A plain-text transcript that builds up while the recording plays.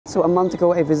So a month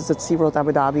ago I visited SeaWorld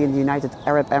Abu Dhabi in the United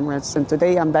Arab Emirates, and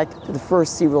today I'm back to the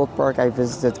first SeaWorld park I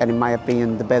visited, and in my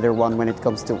opinion the better one when it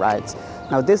comes to rides.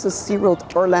 Now this is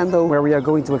SeaWorld Orlando, where we are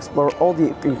going to explore all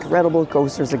the incredible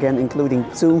coasters again, including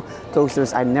 2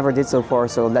 coasters I never did so far,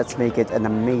 so let's make it an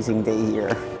amazing day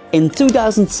here. In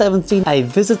 2017, I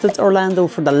visited Orlando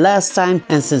for the last time,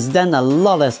 and since then a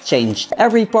lot has changed.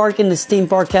 Every park in this theme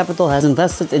park capital has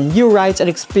invested in new rides and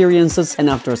experiences, and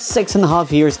after 6.5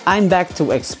 years, I'm back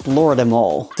to explore them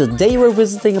all. Today we're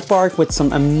visiting a park with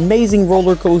some amazing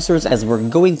roller coasters as we're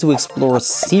going to explore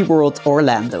SeaWorld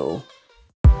Orlando.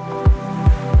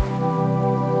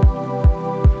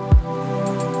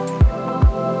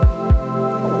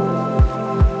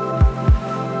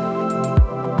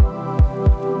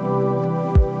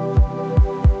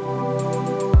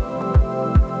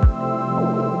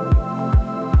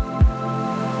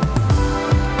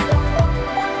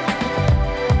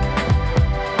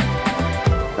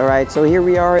 Alright, so here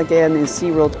we are again in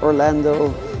SeaWorld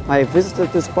Orlando. I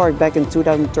visited this park back in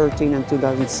 2013 and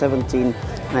 2017,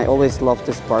 and I always loved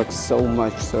this park so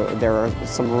much. So there are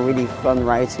some really fun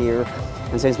rides here,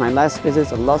 and since my last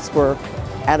visit, lots were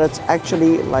added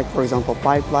actually, like for example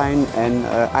Pipeline and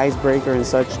Icebreaker and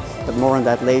such, but more on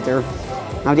that later.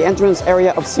 Now the entrance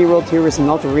area of SeaWorld here is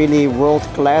not really world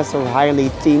class or highly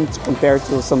themed compared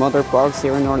to some other parks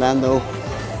here in Orlando.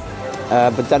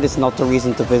 But that is not the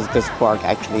reason to visit this park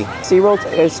actually. SeaWorld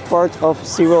is part of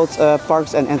SeaWorld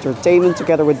Parks and Entertainment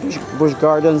together with Busch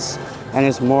Gardens, and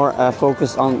is more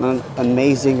focused on an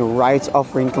amazing rides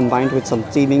offering combined with some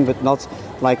theming, but not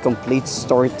like complete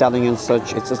storytelling and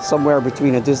such. It's somewhere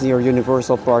between a Disney or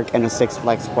Universal park and a Six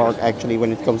Flags park actually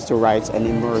when it comes to rides and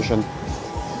immersion.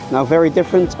 Now very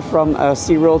different from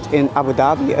SeaWorld in Abu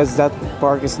Dhabi, as that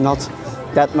park is not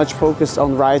that much focused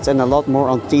on rides and a lot more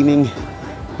on theming.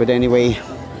 But anyway,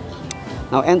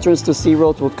 now entrance to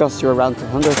SeaWorld would cost you around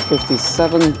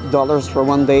 $157 for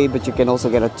one day, but you can also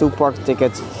get a 2-park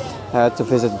ticket to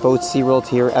visit both SeaWorld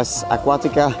here as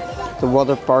Aquatica, the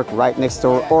water park right next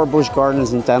door, or Busch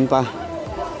Gardens in Tampa.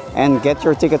 And get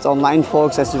your tickets online,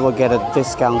 folks, as you will get a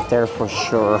discount there for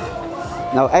sure.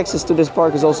 Now access to this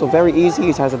park is also very easy.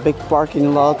 It has a big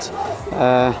parking lot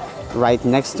right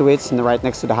next to it, and right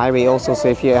next to the highway also, so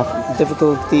if you have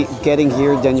difficulty getting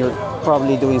here, then you're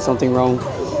probably doing something wrong.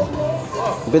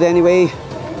 But anyway,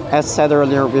 as said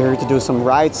earlier, we're here to do some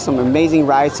rides, some amazing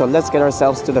rides, so let's get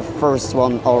ourselves to the first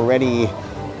one already,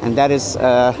 and that is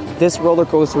this roller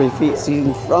coaster we see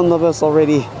in front of us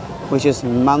already, which is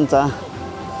Manta.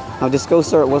 Now this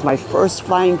coaster was my first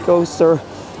flying coaster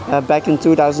back in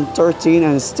 2013,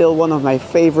 and it's still one of my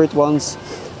favorite ones.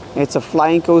 It's a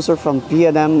flying coaster from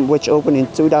B&M, which opened in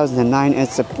 2009.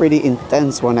 It's a pretty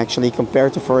intense one actually,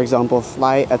 compared to, for example,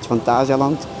 Fly at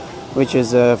Phantasialand, which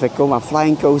is a Vekoma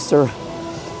flying coaster.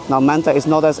 Now Manta is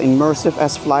not as immersive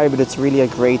as Fly, but it's really a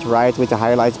great ride, with the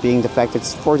highlights being the fact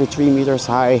it's 43 meters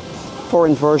high, 4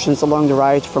 inversions along the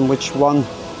ride, from which one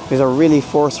is a really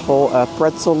forceful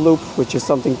pretzel loop, which is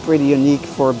something pretty unique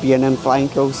for B&M flying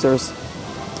coasters.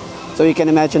 So you can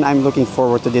imagine I'm looking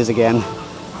forward to this again.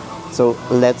 So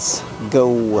let's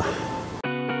go.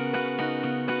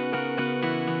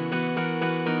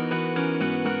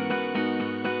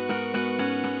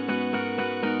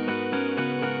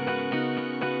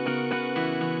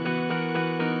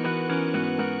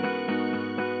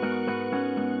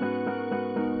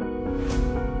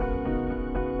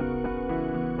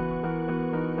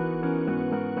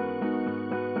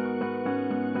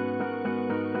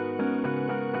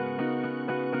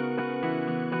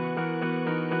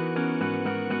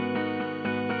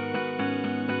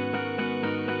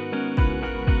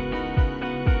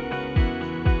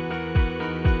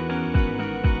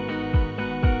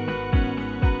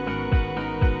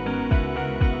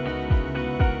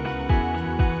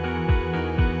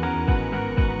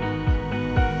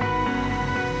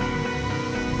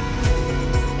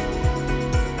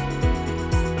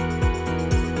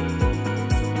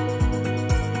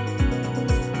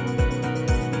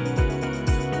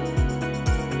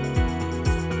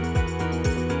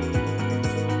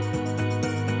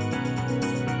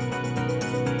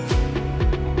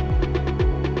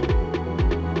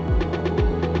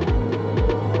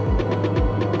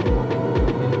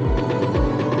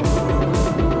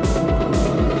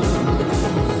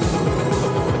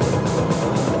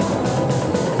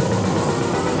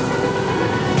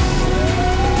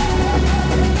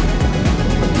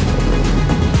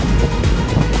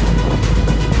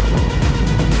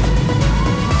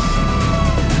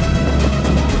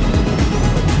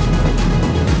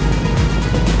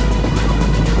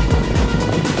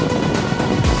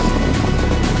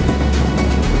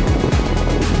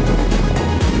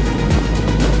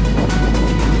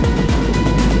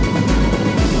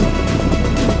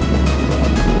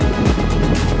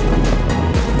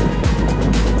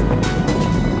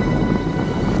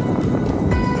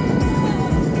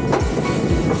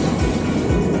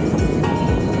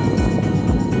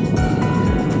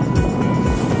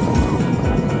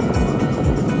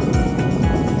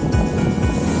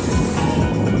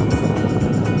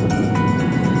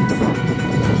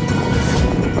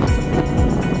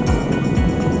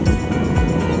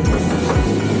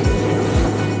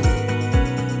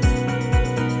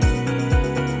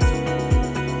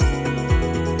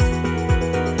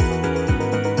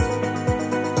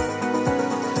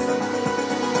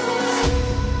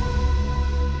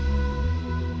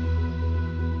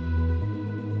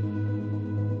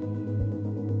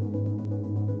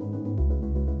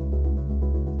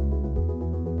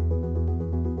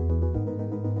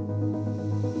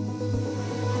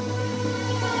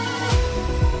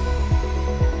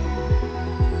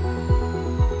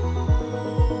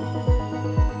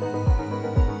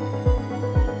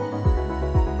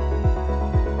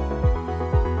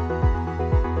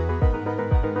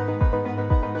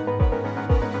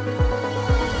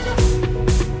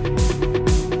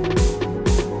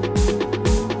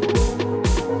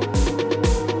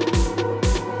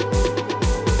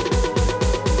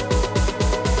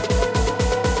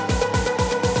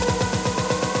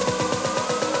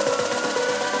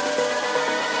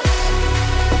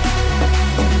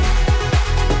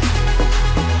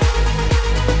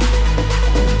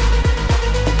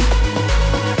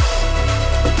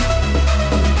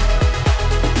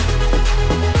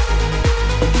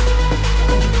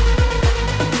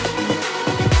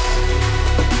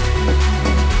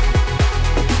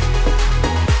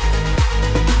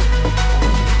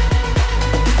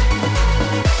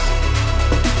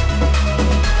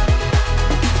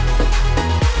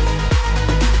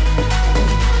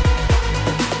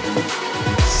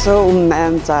 So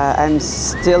Manta, I'm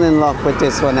still in love with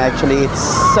this one actually. It's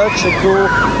such a cool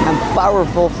and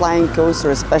powerful flying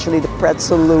coaster, especially the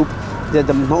pretzel loop,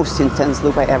 the most intense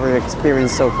loop I ever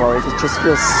experienced so far. It just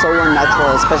feels so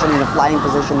unnatural, especially in the flying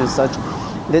position and such.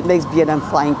 That makes B&M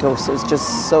flying coasters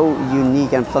just so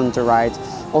unique and fun to ride.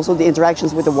 Also the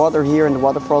interactions with the water here and the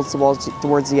waterfalls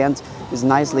towards the end is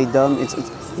nicely done.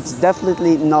 It's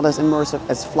definitely not as immersive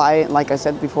as Fly, like I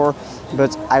said before,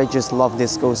 but I just love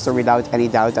this coaster without any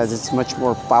doubt, as it's much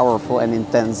more powerful and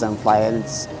intense than Fly, and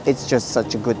it's just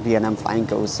such a good B&M flying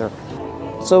coaster.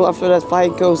 So after that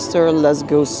flying coaster, let's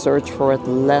go search for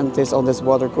Atlantis on this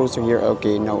water coaster here.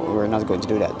 Okay, no, we're not going to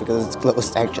do that because it's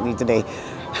closed actually today.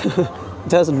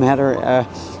 Doesn't matter.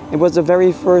 It was the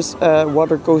very first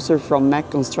water coaster from Mako,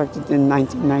 constructed in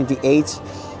 1998.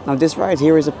 Now this ride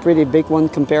here is a pretty big one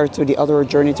compared to the other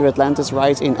Journey to Atlantis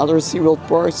rides in other SeaWorld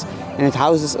parks, and it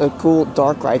houses a cool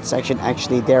dark ride section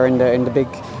actually there in the big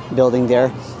building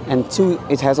there, and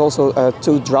it has also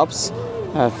two drops.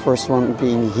 First one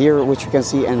being here, which you can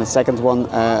see, and the second one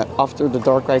after the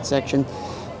dark ride section.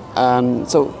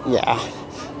 So yeah,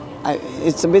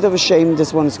 it's a bit of a shame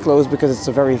this one is closed because it's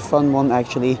a very fun one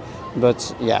actually,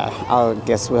 but yeah, I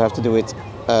guess we'll have to do it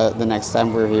the next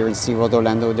time we're here in SeaWorld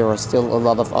Orlando. There are still a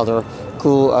lot of other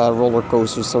cool roller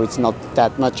coasters, so it's not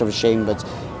that much of a shame. But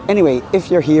anyway, if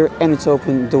you're here and it's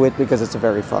open, do it because it's a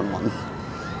very fun one.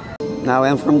 Now,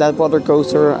 and from that water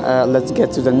coaster, let's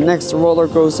get to the next roller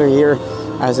coaster here,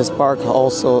 as this park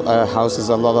also houses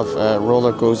a lot of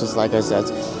roller coasters, like I said.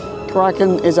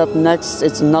 Kraken is up next.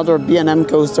 It's another B&M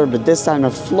coaster, but this time a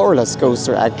floorless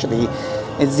coaster actually.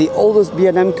 It's the oldest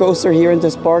B&M coaster here in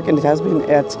this park, and it has been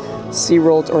at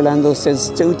SeaWorld Orlando since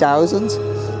 2000.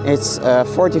 It's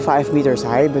 45 meters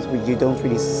high, but you don't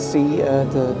really see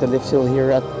the lift hill here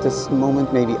at this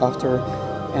moment, maybe after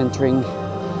entering.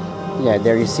 Yeah,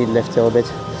 there you see the lift hill a bit.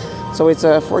 So it's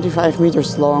 45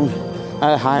 meters long,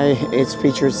 high. It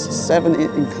features 7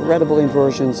 incredible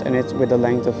inversions, and it's with a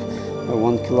length of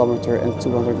 1 kilometer and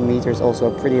 200 meters,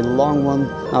 also a pretty long one.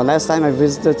 Now last time I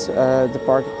visited the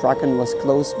park, Kraken was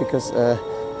closed because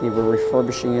they were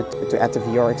refurbishing it to add the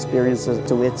VR experience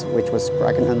to it, which was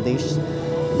Kraken Unleashed.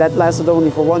 That lasted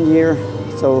only for 1 year,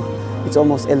 so it's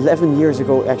almost 11 years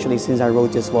ago actually since I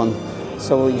rode this one.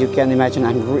 So you can imagine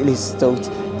I'm really stoked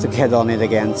to get on it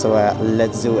again, so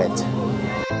let's do it.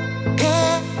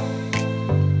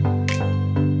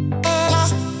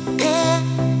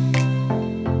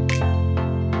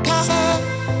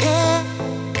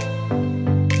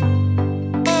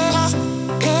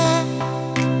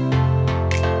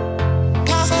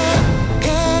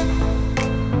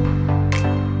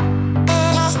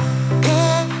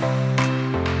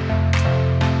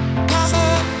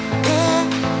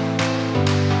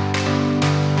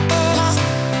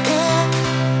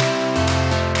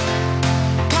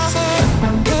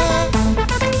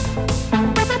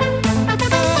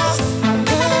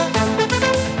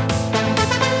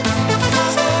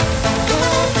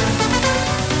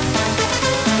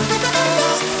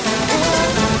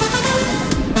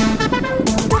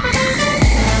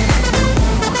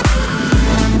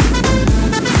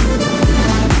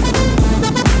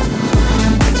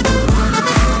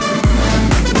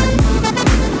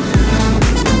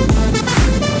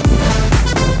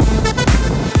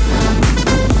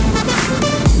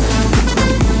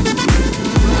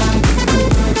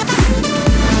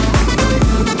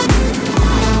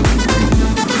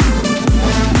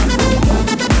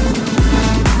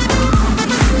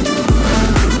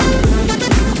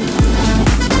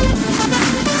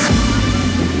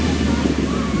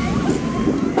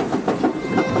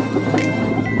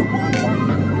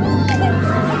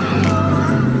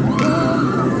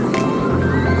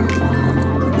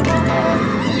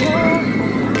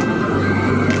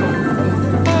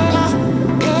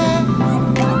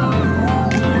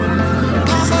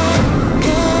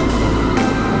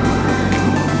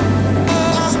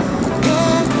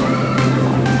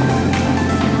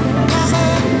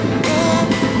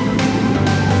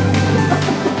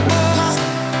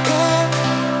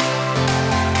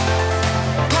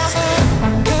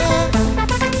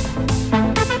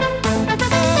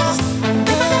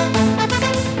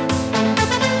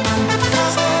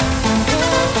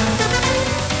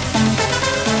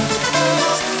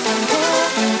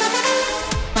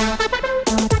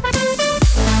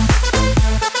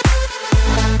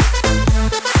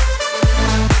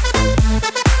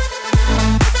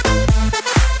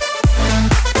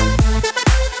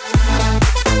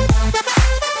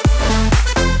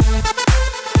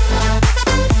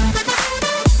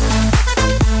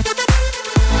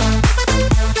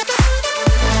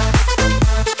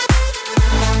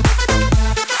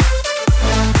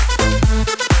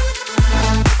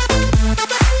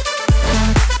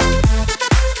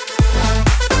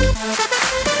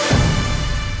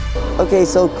 Okay,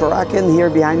 so Kraken here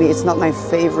behind me, it's not my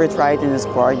favorite ride in this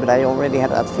park, but I already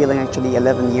had that feeling actually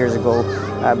 11 years ago.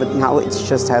 But now it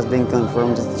just has been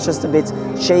confirmed. It's just a bit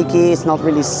shaky, it's not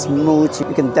really smooth.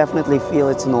 You can definitely feel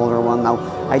it's an older one. Now,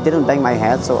 I didn't bang my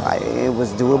head, so it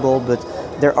was doable, but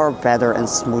there are better and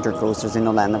smoother coasters in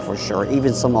Orlando for sure,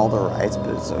 even some older rides,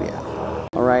 but so yeah.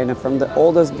 Alright, and from the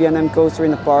oldest B&M coaster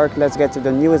in the park, let's get to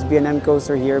the newest B&M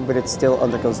coaster here, but it's still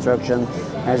under construction.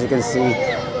 As you can see,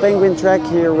 Penguin Trek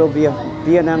here will be a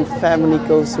B&M family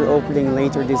coaster opening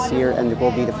later this year, and it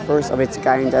will be the first of its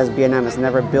kind, as B&M has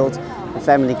never built a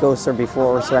family coaster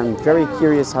before, so I'm very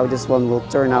curious how this one will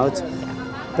turn out.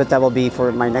 But that will be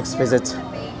for my next visit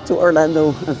to Orlando,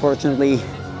 unfortunately.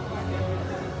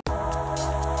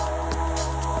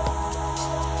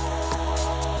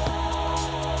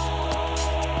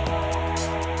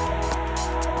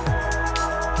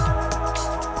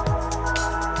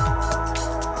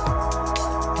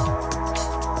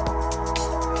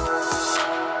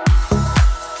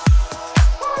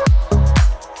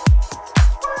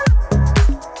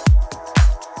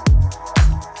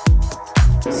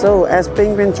 So, as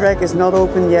Penguin Trek is not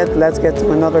open yet, let's get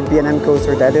to another B&M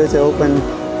coaster that is open.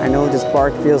 I know this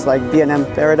park feels like B&M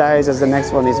Paradise, as the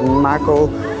next one is Mako,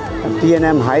 a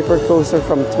B&M hyper coaster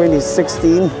from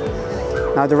 2016.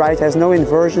 Now the ride has no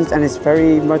inversions and it's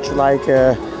very much like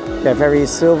very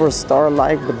Silver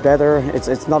Star-like, but better.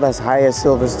 It's not as high as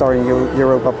Silver Star in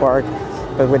Europa Park,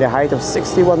 but with a height of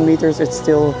 61 meters, it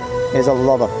still is a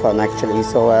lot of fun actually.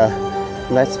 So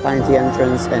let's find the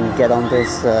entrance and get on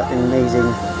this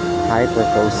amazing hyper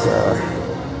coaster.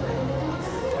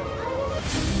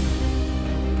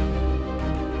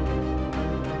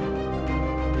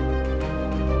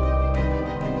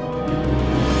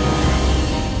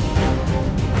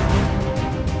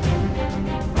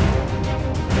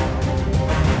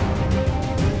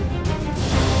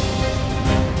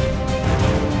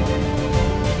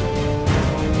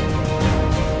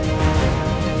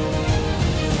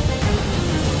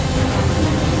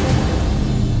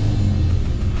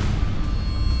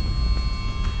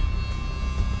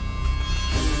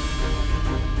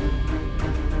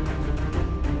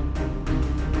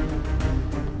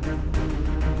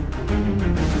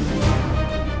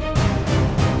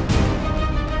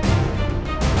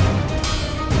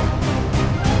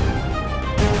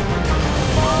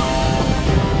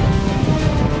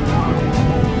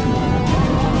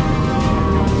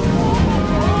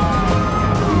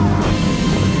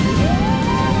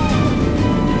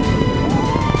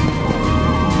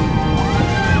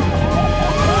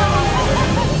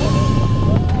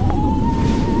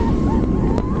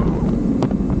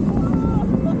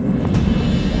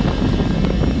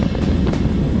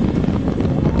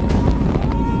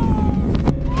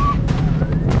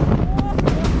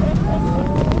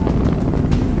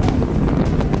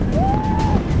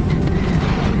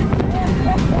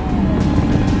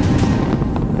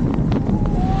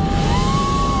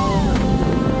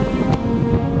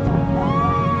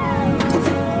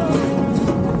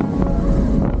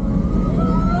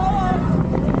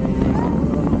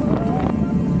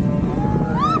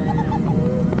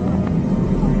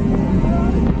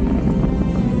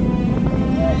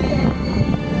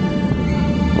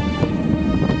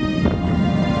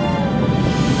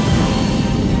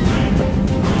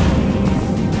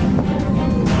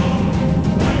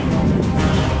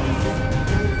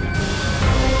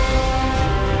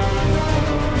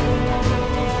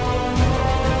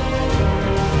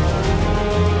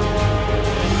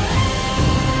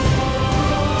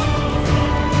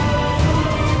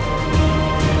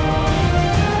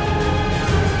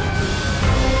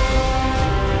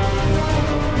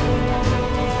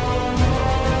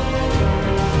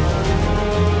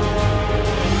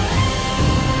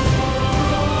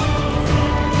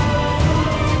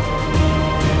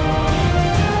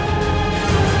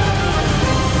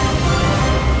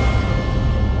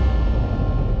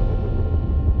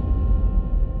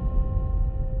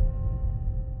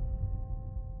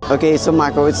 Okay, so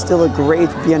Mako, it's still a great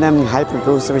B&M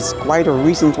hypercoaster. It's quite a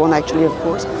recent one actually, of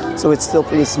course, so it's still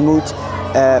pretty smooth,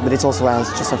 but it also has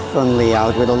just a fun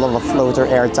layout with a lot of floater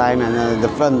airtime and the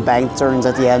fun bank turns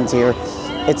at the end here.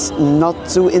 It's not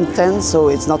too intense, so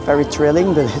it's not very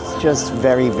thrilling, but it's just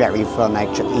very, very fun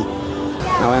actually.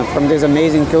 Now, and from this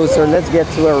amazing coaster, let's get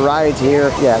to a ride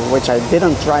here, which I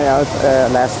didn't try out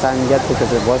last time yet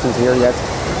because it wasn't here yet.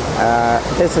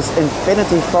 This is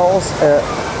Infinity Falls.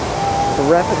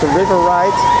 The river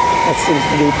ride. It seems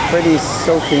to be pretty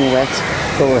soaking wet,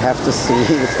 so we'll have to see.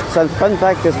 So fun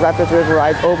fact, this rapid river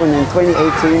ride opened in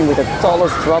 2018 with the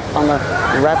tallest drop on a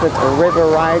rapid river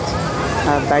ride.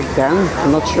 back then.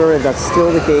 I'm not sure if that's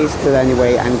still the case, but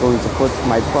anyway, I'm going to put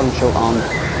my poncho on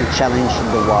and challenge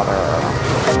the water.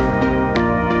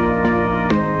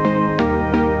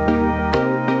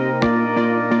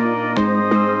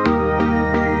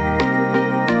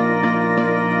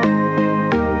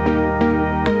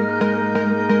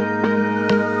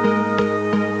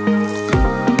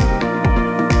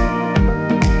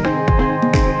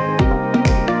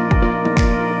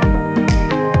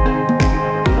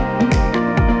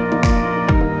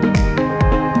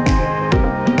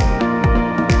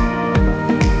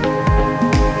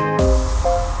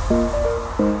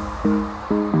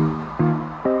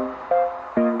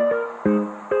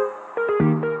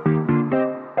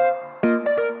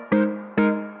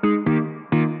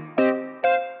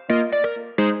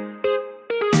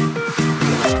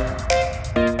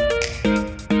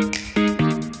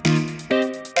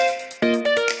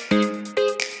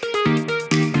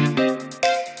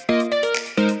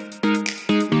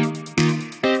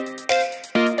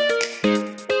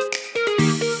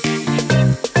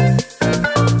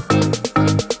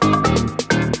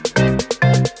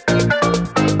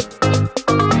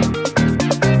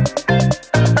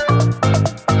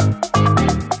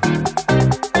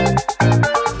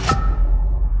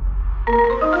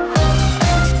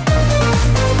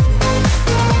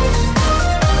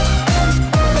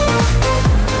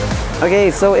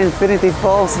 Okay, so Infinity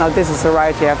Falls, now this is a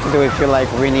ride you have to do if you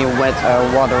like really wet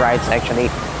water rides actually.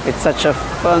 It's such a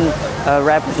fun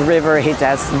rapid river, it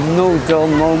has no dull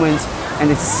moments and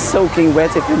it's soaking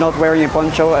wet if you're not wearing a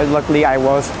poncho, and luckily I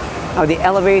was. Now the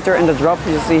elevator and the drop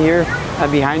you see here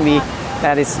behind me,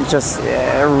 that is just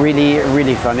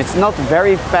really fun. It's not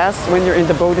very fast when you're in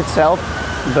the boat itself,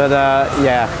 but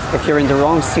yeah, if you're in the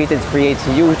wrong seat it creates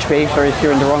huge waves, or if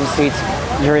you're in the wrong seat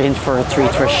you're in for a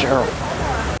treat for sure.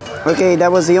 Okay,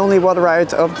 that was the only water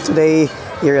ride of today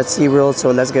here at SeaWorld,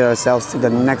 so let's get ourselves to the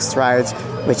next ride,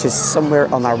 which is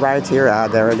somewhere on our right here.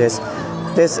 There it is.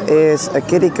 This is a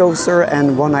kiddie coaster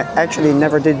and one I actually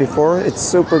never did before. It's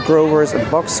Super Grover's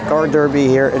Boxcar Derby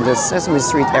here in the Sesame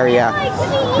Street area.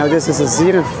 Now this is a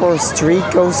Zero Force 3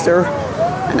 coaster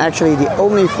and actually the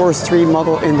only Force 3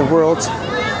 model in the world.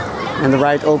 And the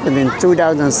ride opened in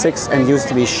 2006 and used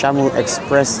to be Shamu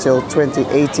Express till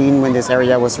 2018 when this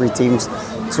area was rethemed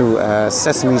to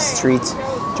Sesame Street,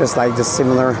 just like the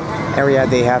similar area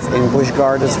they have in Busch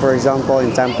Gardens, for example,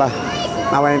 in Tampa.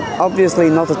 Now I'm obviously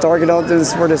not the target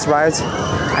audience for this ride.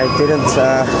 I didn't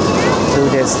do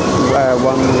this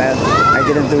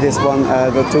one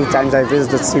the 2 times I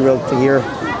visited SeaWorld here,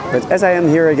 but as I am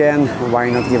here again, why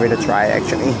not give it a try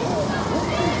actually.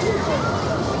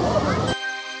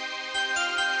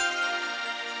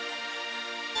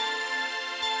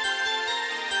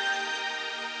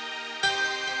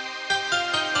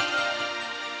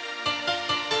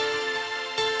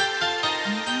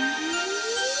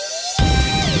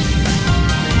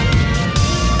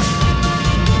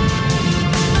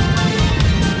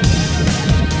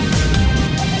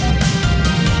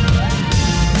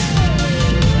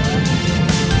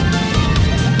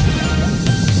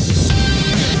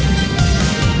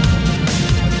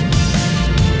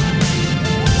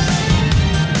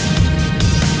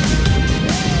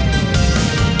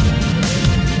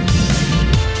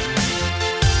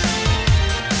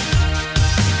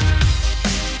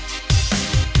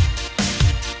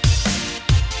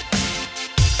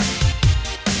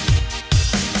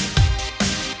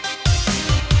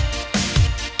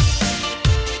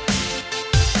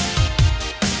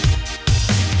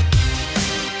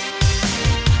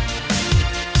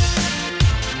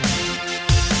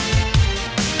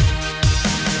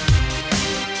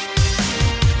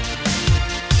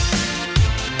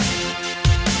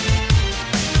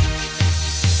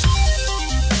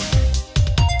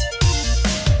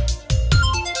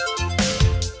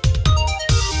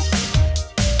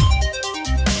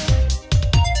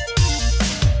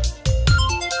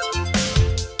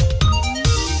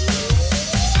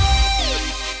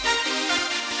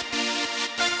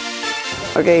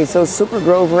 Okay, so Super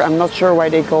Grover, I'm not sure why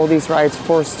they call these rides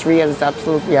Force 3 as it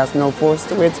absolutely has no force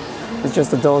to it. It's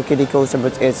just a dull kiddie coaster,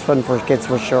 but it's fun for kids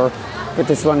for sure. But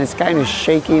this one is kind of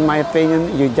shaky in my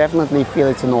opinion. You definitely feel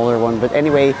it's an older one. But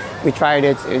anyway, we tried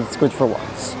it, it's good for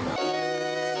once.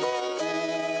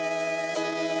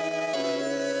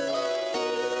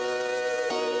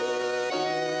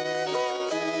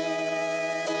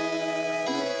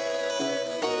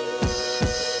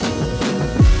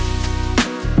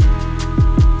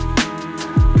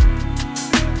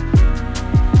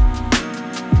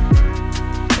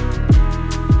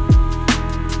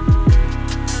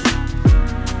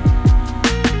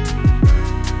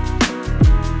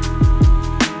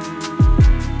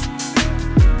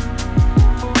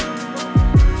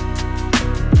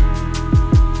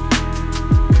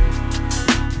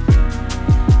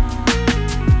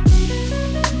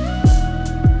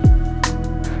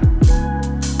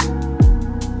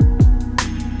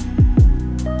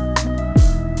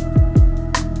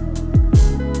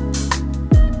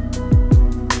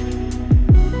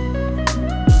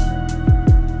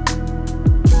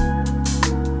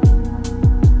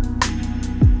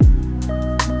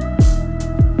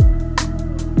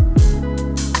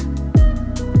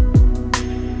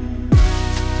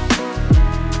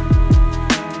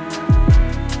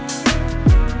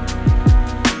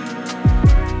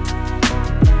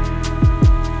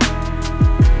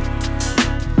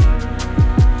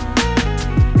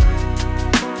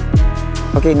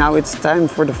 Okay, now it's time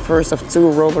for the first of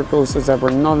two roller coasters that were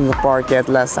not in the park yet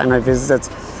last time I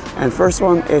visited. And first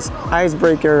one is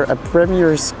Icebreaker, a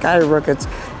Premier Skyrocket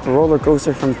roller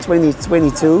coaster from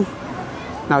 2022.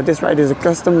 Now this ride is a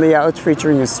custom layout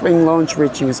featuring a swing launch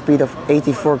reaching a speed of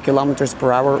 84 kilometers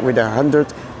per hour with a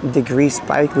 100-degree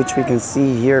spike, which we can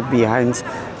see here behind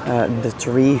the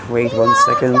tree. Wait 1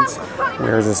 second,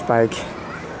 where's the spike?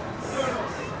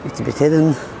 It's a bit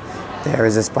hidden. There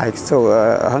is a spike, so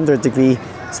a 100-degree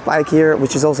spike here,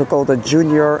 which is also called a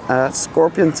Junior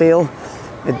Scorpion Tail.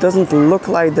 It doesn't look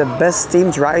like the best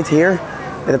themed ride here,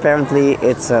 but apparently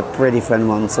it's a pretty fun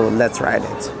one, so let's ride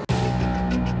it.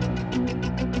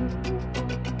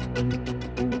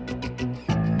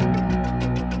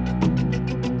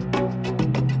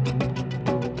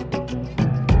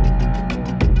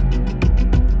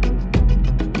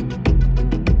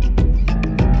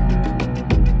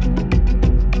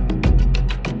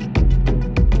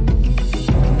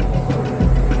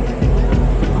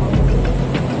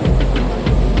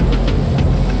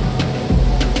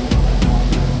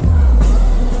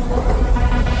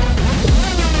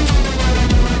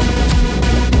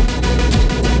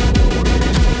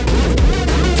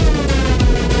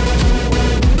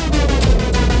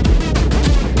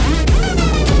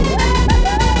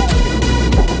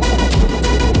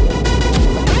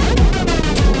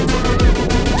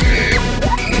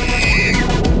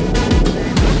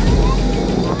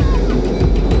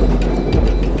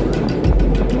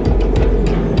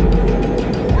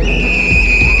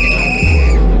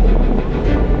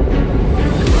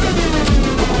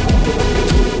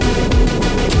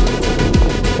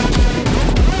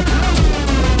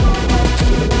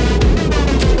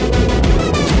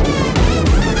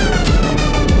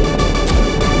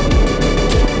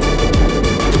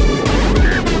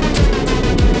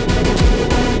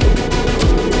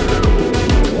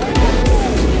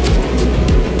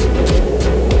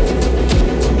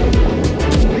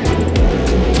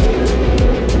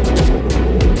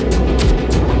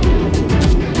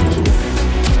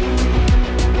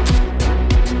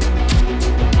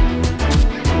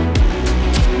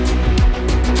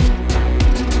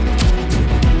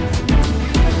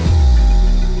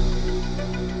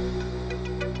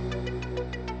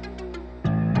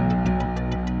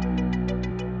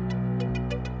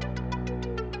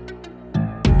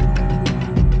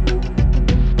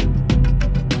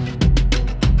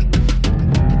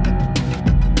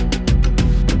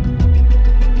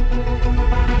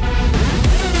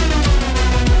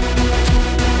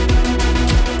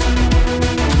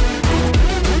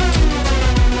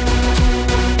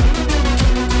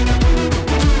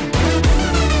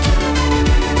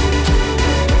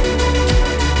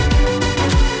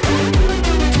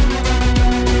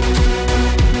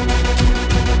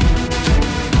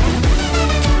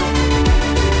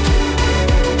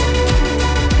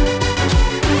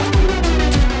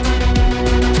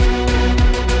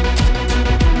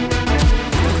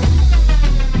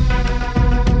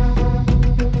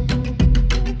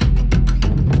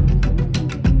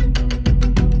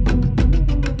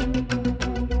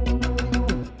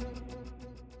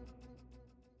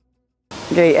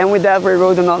 Okay, and with that we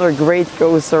rode another great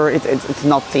coaster. It's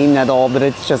not themed at all, but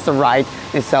it's just a ride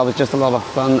itself. It's just a lot of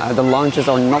fun. The launches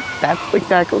are not that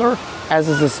spectacular, as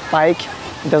is the spike.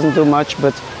 It doesn't do much,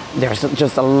 but there's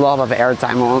just a lot of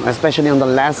airtime on, especially on the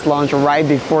last launch right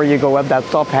before you go up that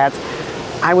top hat.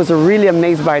 I was really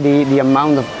amazed by the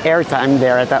amount of airtime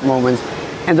there at that moment.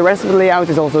 And the rest of the layout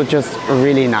is also just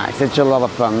really nice. It's a lot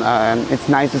of fun. It's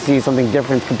nice to see something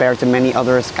different compared to many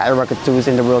other Skyrocket 2s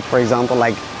in the world, for example,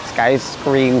 like Sky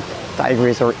Scream,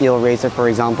 Tigris or Eel Racer, for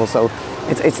example. So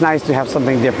it's nice to have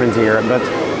something different here. But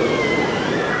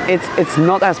it's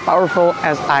not as powerful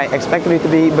as I expected it to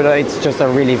be, but it's just a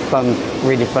really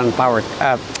fun powered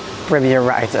Premier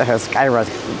ride, Skyrocket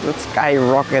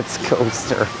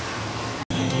coaster.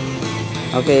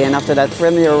 Okay, and after that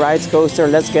Premier Rides coaster,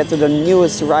 let's get to the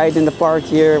newest ride in the park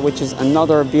here, which is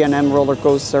another B&M roller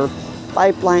coaster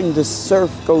Pipeline, the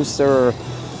Surf Coaster.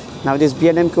 Now this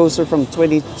B&M coaster from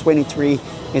 2023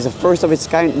 is a first of its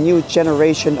kind new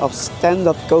generation of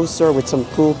stand-up coaster with some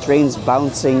cool trains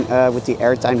bouncing with the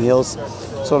airtime hills.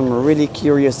 So I'm really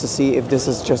curious to see if this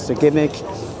is just a gimmick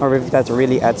or if that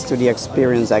really adds to the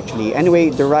experience actually. Anyway,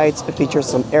 the ride features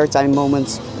some airtime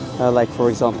moments, like for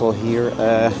example here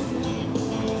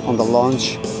on the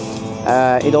launch.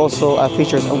 It also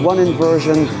features a one-in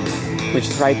version, which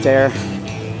is right there.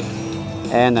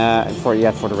 And for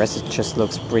the rest, it just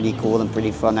looks pretty cool and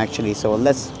pretty fun actually. So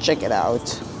let's check it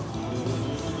out.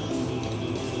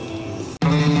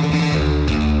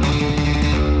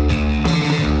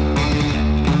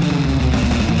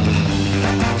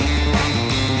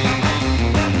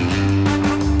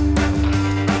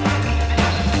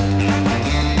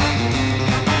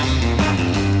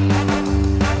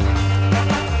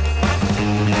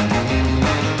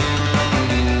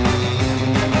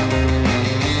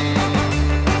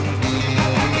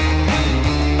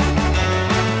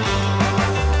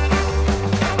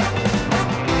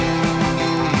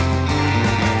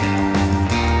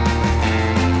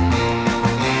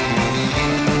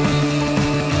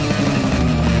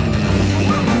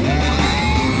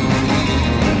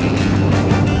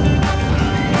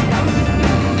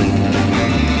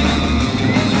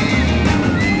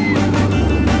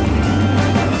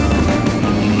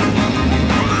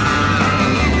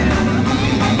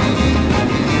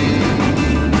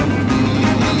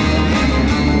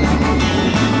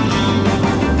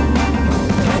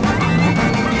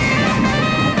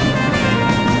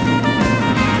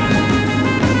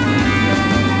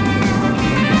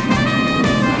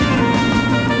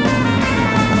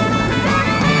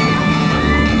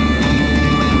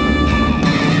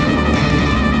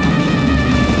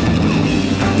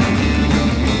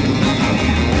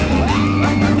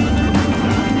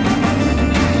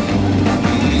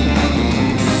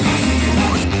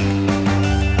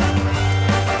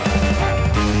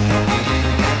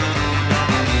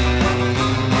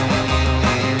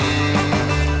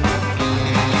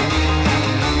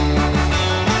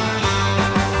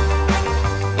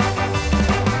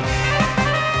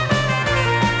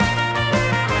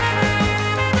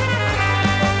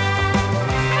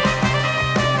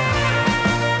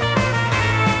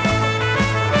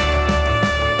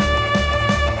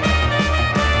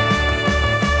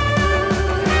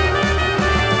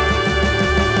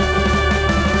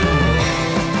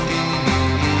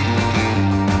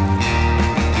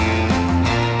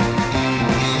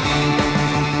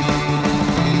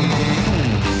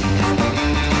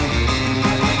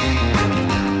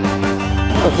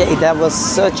 Okay, that was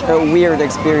such a weird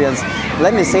experience.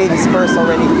 Let me say this first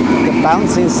already, the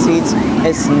bouncing seat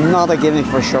is not a gimmick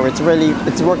for sure. It's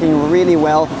working really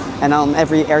well, and on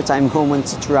every airtime moment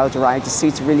throughout the ride, the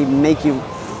seats really make you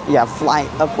fly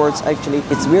upwards. Actually,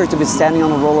 it's weird to be standing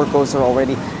on a roller coaster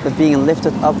already, but being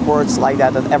lifted upwards like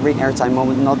that at every airtime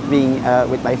moment, not being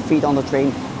with my feet on the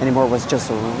train anymore, was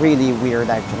just really weird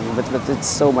actually. But it's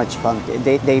so much fun.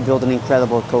 They built an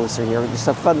incredible coaster here. It's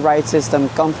a fun ride system,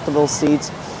 comfortable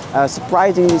seats,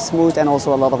 surprisingly smooth, and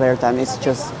also a lot of airtime. It's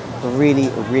just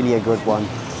really a good one.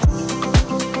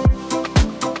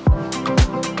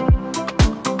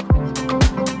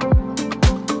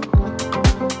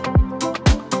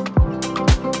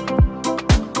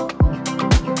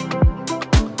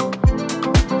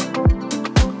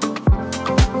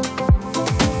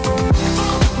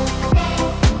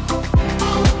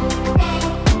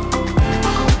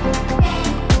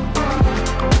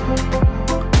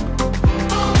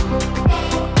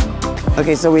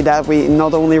 Okay, so with that, we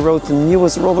not only rode the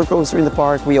newest roller coaster in the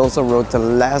park, we also rode the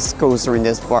last coaster in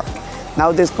this park.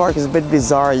 Now this park is a bit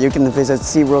bizarre. You can visit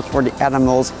SeaWorld for the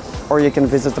animals, or you can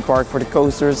visit the park for the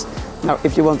coasters. Now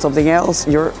if you want something else,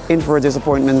 you're in for a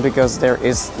disappointment, because there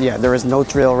is no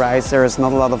trail rides, there is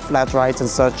not a lot of flat rides and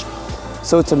such.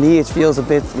 So to me it feels a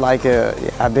bit like a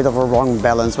bit of a wrong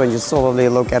balance when you solely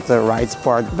look at the rides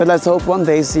part. But let's hope one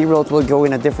day SeaWorld will go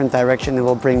in a different direction and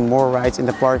will bring more rides in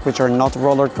the park which are not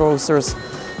roller coasters.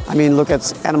 I mean, look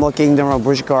at Animal Kingdom or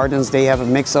Busch Gardens. They have a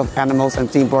mix of animals and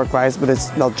theme park rides, but it's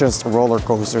not just roller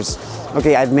coasters.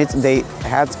 Okay, I admit they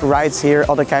had rides here,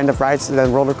 other kind of rides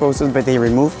than roller coasters, but they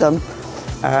removed them.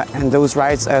 And those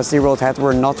rides SeaWorld had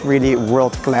were not really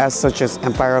world class, such as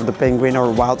Empire of the Penguin or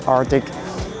Wild Arctic.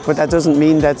 But that doesn't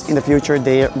mean that in the future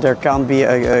there can't be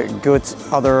a good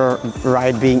other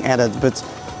ride being added. But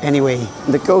anyway,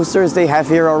 the coasters they have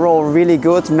here are all really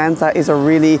good. Manta is a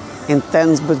really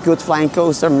intense but good flying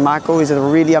coaster. Mako is a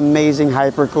really amazing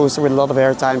hyper coaster with a lot of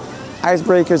airtime.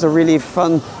 Icebreaker is a really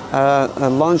fun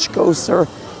launch coaster.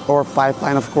 Or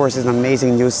Pipeline, of course, is an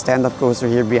amazing new stand-up coaster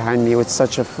here behind me with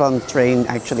such a fun train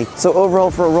actually. So overall,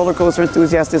 for a roller coaster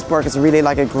enthusiast, this park is really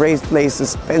like a great place to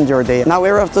spend your day. Now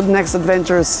we're off to the next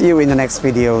adventure. See you in the next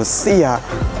video. See ya!